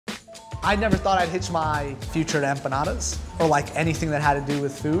I never thought I'd hitch my future to empanadas or like anything that had to do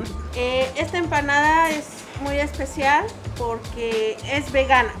with food. Esta empanada es muy especial porque es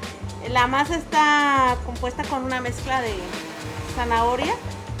vegana. La masa está compuesta con una mezcla de zanahoria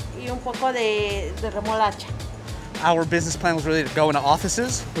y un poco de remolacha. Our business plan was really to go into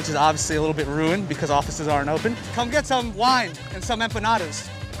offices, which is obviously a little bit ruined because offices aren't open. Come get some wine and some empanadas.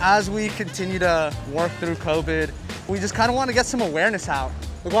 As we continue to work through COVID, we just kind of want to get some awareness out.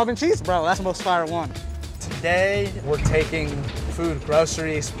 The guava and cheese, bro, that's the most fire one. Today, we're taking food,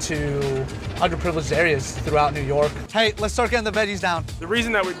 groceries to underprivileged areas throughout New York. Hey, let's start getting the veggies down. The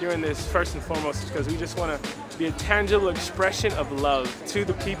reason that we're doing this, first and foremost, is because we just want to be a tangible expression of love to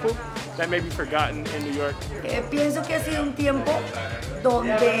the people that may be forgotten in New York. Pienso que ha sido un tiempo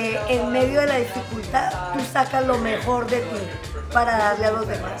donde en medio de la dificultad tú sacas lo mejor de ti para darle a los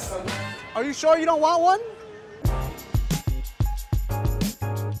demás. Are you sure you don't want one?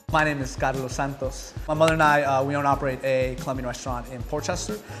 My name is Carlos Santos. My mother and I, we own and operate a Colombian restaurant in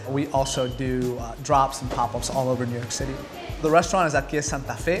Portchester. We also do drops and pop-ups all over New York City. The restaurant is aquí in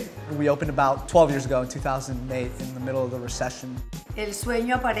Santa Fe. We opened about 12 years ago in 2008 in the middle of the recession. El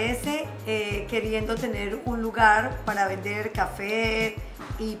sueño aparece queriendo tener un lugar para vender café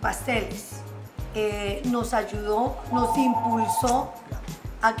y pasteles. Nos ayudó, nos impulsó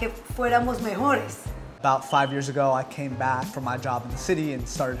a que fuéramos mejores. About 5 years ago, I came back from my job in the city and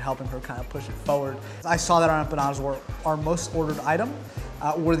started helping her kind of push it forward. I saw that our empanadas were our most ordered item,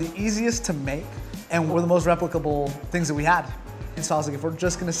 were the easiest to make, and were the most replicable things that we had. And so I was like, if we're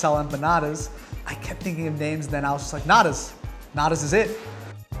just gonna sell empanadas, I kept thinking of names, and then I was just like, NADAS. NADAS is it.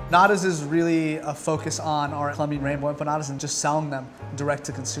 NADAS is really a focus on our Colombian rainbow empanadas and just selling them direct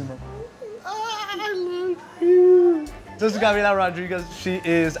to consumer. I love you. This is Gabriela Rodriguez. She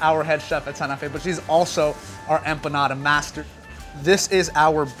is our head chef at Santa Fe, but she's also our empanada master. This is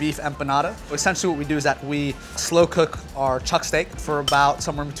our beef empanada. Essentially what we do is that we slow cook our chuck steak for about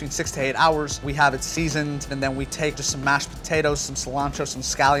somewhere between 6 to 8 hours. We have it seasoned, and then we take just some mashed potatoes, some cilantro, some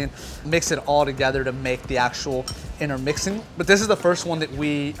scallion, mix it all together to make the actual intermixing. But this is the first one that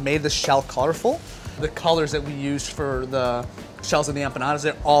we made the shell colorful. The colors that we used for the shells of the empanadas,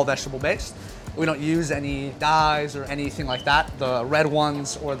 they're all vegetable based. We don't use any dyes or anything like that. The red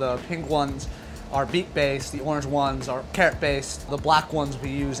ones or the pink ones are beet-based. The orange ones are carrot-based. The black ones,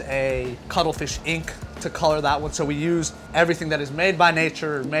 we use a cuttlefish ink to color that one. So we use everything that is made by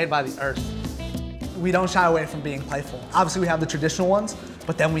nature, made by the earth. We don't shy away from being playful. Obviously, we have the traditional ones,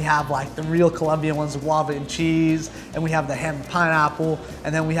 but then we have like the real Colombian ones, guava and cheese, and we have the ham and pineapple,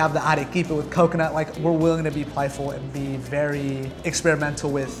 and then we have the arequipe with coconut. Like, we're willing to be playful and be very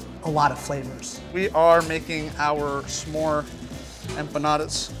experimental with a lot of flavors. We are making our s'more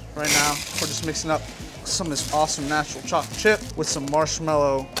empanadas right now. We're just mixing up some of this awesome natural chocolate chip with some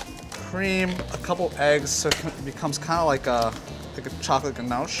marshmallow cream, a couple eggs, so it becomes kind of like a chocolate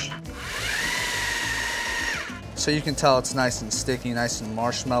ganache. So you can tell it's nice and sticky, nice and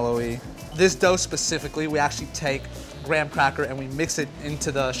marshmallowy. This dough specifically, we actually take graham cracker and we mix it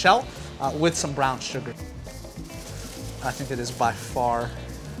into the shell with some brown sugar. I think it is by far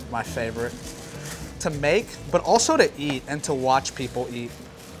my favorite to make, but also to eat and to watch people eat.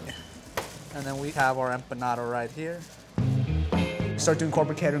 And then we have our empanada right here. We start doing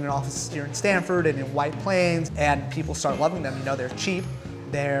corporate catering in offices here in Stanford and in White Plains, and people start loving them. You know, they're cheap,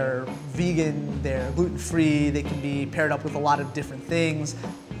 they're vegan, they're gluten-free, they can be paired up with a lot of different things.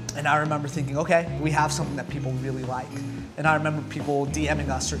 And I remember thinking, okay, we have something that people really like. And I remember people DMing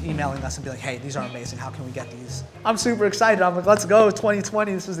us or emailing us and be like, hey, these are amazing, how can we get these? I'm super excited, I'm like, let's go,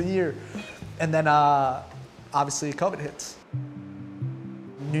 2020, this is the year. And then obviously COVID hits.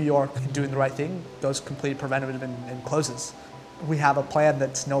 New York, doing the right thing, goes complete preventative and closes. We have a plan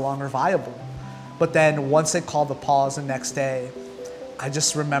that's no longer viable. But then once they called the pause the next day, I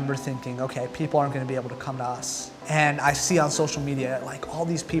just remember thinking, okay, people aren't gonna be able to come to us. And I see on social media, like all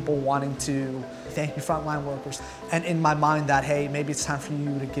these people wanting to thank you frontline workers. And in my mind that, hey, maybe it's time for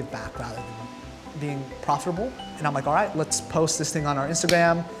you to give back rather than being profitable. And I'm like, all right, let's post this thing on our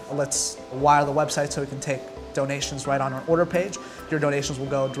Instagram. Let's wire the website so we can take donations right on our order page. Your donations will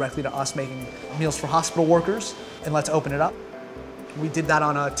go directly to us making meals for hospital workers, and let's open it up. We did that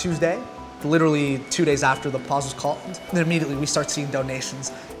on a Tuesday, literally 2 days after the pause was called. And then immediately we start seeing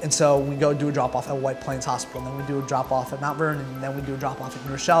donations. And so we go do a drop-off at White Plains Hospital, and then we do a drop-off at Mount Vernon, and then we do a drop-off at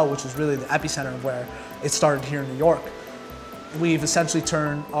New Rochelle, which is really the epicenter of where it started here in New York. We've essentially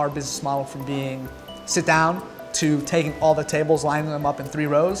turned our business model from being sit down to taking all the tables, lining them up in 3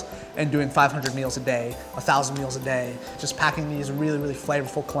 rows, and doing 500 meals a day, 1,000 meals a day, just packing these really, really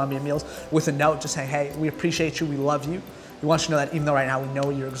flavorful Colombian meals with a note just saying, hey, we appreciate you, we love you, We want you to know that even though right now we know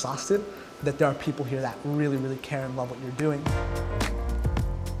you're exhausted, that there are people here that really, really care and love what you're doing.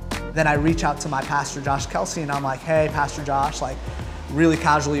 Then I reach out to my pastor, Josh Kelsey, and I'm like, hey, Pastor Josh, like, really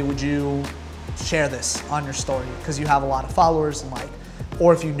casually, would you share this on your story? Because you have a lot of followers, and like,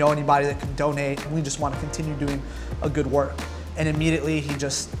 or if you know anybody that can donate, and we just want to continue doing a good work. And immediately he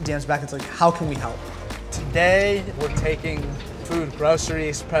just DMs back and it's like, how can we help? Today, we're taking food,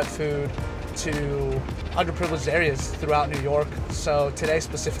 groceries, prep food to underprivileged areas throughout New York. So today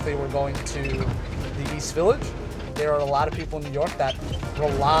specifically, we're going to the East Village. There are a lot of people in New York that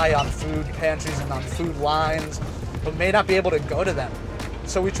rely on food pantries and on food lines, but may not be able to go to them.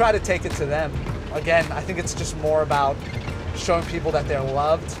 So we try to take it to them. Again, I think it's just more about showing people that they're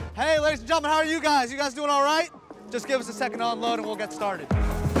loved. Hey, ladies and gentlemen, how are you guys? You guys doing all right? Just give us a second to unload and we'll get started.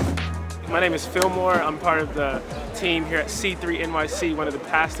 My name is Fillmore. I'm part of the team here at C3 NYC, one of the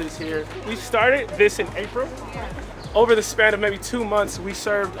pastors here. We started this in April. Over the span of maybe 2 months, we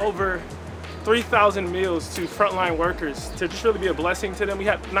served over 3,000 meals to frontline workers to just really be a blessing to them. We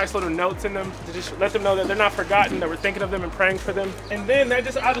had nice little notes in them to just let them know that they're not forgotten, that we're thinking of them and praying for them. And then that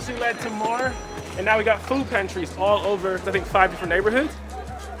just obviously led to more. And now we got food pantries all over, I think, 5 different neighborhoods.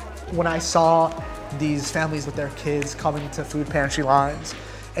 When I saw these families with their kids coming to food pantry lines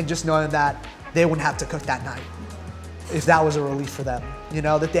and just knowing that they wouldn't have to cook that night, if that was a relief for them, you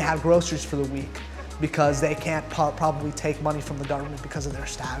know, that they have groceries for the week because they can't probably take money from the government because of their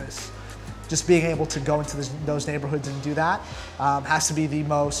status. Just being able to go into those neighborhoods and do that has to be the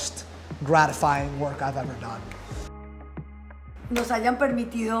most gratifying work I've ever done. Nos hayan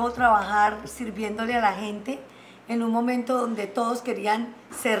permitido trabajar sirviéndole a la gente en un momento donde todos querían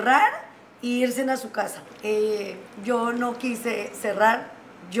cerrar e irse a su casa. Yo no quise cerrar,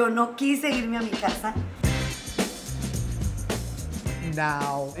 yo no quise irme a mi casa.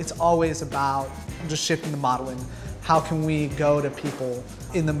 Now, it's always about just shifting the model and how can we go to people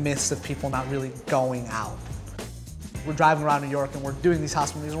in the midst of people not really going out. We're driving around New York and we're doing these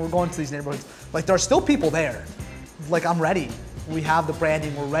hospital meetings and we're going to these neighborhoods. Like, there are still people there. Like, I'm ready. We have the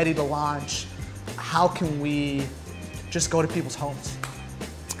branding, we're ready to launch. How can we just go to people's homes?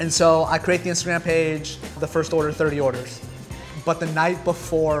 And so I create the Instagram page, the first order, 30 orders. But the night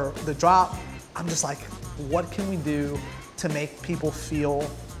before the drop, I'm just like, what can we do to make people feel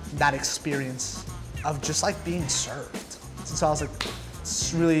that experience of just like being served? And so I was like,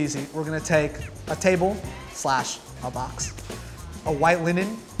 it's really easy. We're gonna take a table / a box, a white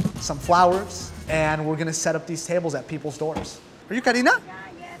linen, some flowers, and we're gonna set up these tables at people's doors. Are you Karina?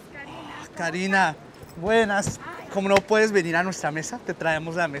 Yes, Karina. Oh, Karina, buenas. Como no puedes venir a nuestra mesa, te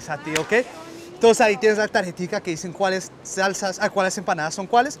traemos la mesa a ti, ¿ok? Entonces ahí tienes la tarjetita que dicen cuáles salsas, cuáles empanadas son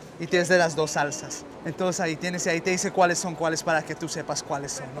cuáles, y tienes de las 2 salsas. Entonces ahí tienes, y ahí te dice cuáles son cuáles para que tú sepas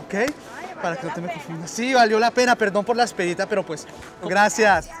cuáles son, ¿ok? Para que no te me confundas. Sí, valió la pena, perdón por la esperita, pero pues,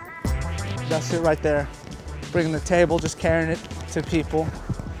 gracias. That's it right there. Bringing the table, just carrying it to people.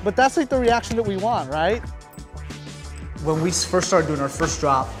 But that's like the reaction that we want, right? When we first started doing our first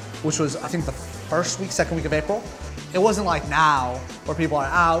drop, which was, I think, the first week, second week of April, it wasn't like now, where people are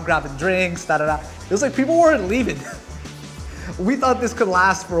out grabbing drinks, da-da-da. It was like people weren't leaving. We thought this could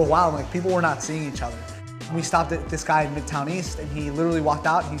last for a while, like people were not seeing each other. We stopped at this guy in Midtown East, and he literally walked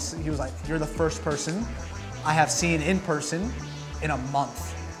out, and he was like, you're the first person I have seen in person in a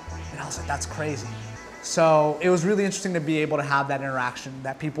month. And I was like, that's crazy. So it was really interesting to be able to have that interaction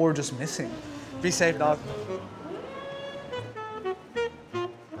that people were just missing. Be safe, dog.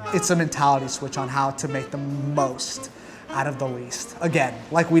 It's a mentality switch on how to make the most out of the least. Again,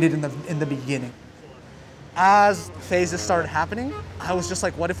 like we did in the beginning. As phases started happening, I was just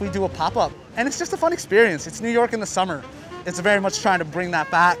like, what if we do a pop-up? And it's just a fun experience. It's New York in the summer. It's very much trying to bring that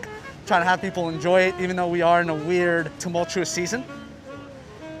back, trying to have people enjoy it, even though we are in a weird, tumultuous season.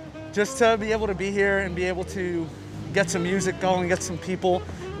 Just to be able to be here and be able to get some music going, get some people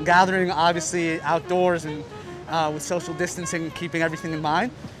gathering, obviously outdoors and with social distancing and keeping everything in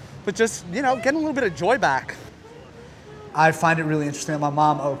mind. But just, you know, getting a little bit of joy back. I find it really interesting that my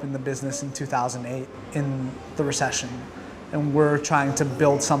mom opened the business in 2008 in the recession. And we're trying to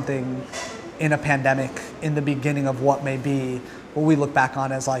build something in a pandemic in the beginning of what may be what we look back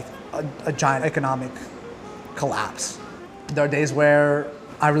on as like a giant economic collapse. There are days where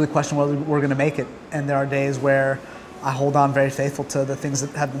I really question whether we're gonna make it. And there are days where I hold on very faithful to the things that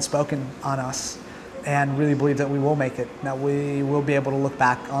have been spoken on us and really believe that we will make it, that we will be able to look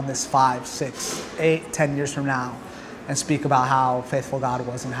back on this 5, 6, 8, 10 years from now and speak about how faithful God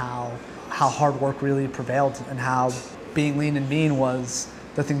was and how hard work really prevailed and how being lean and mean was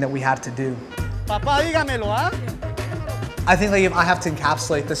the thing that we had to do. Papá, dígamelo, ¿ah? I think like if I have to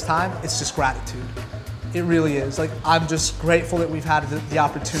encapsulate this time, it's just gratitude. It really is. Like, I'm just grateful that we've had the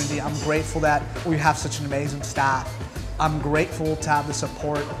opportunity. I'm grateful that we have such an amazing staff. I'm grateful to have the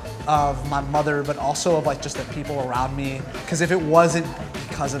support of my mother, but also of like just the people around me. Because if it wasn't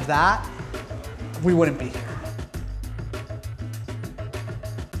because of that, we wouldn't be here.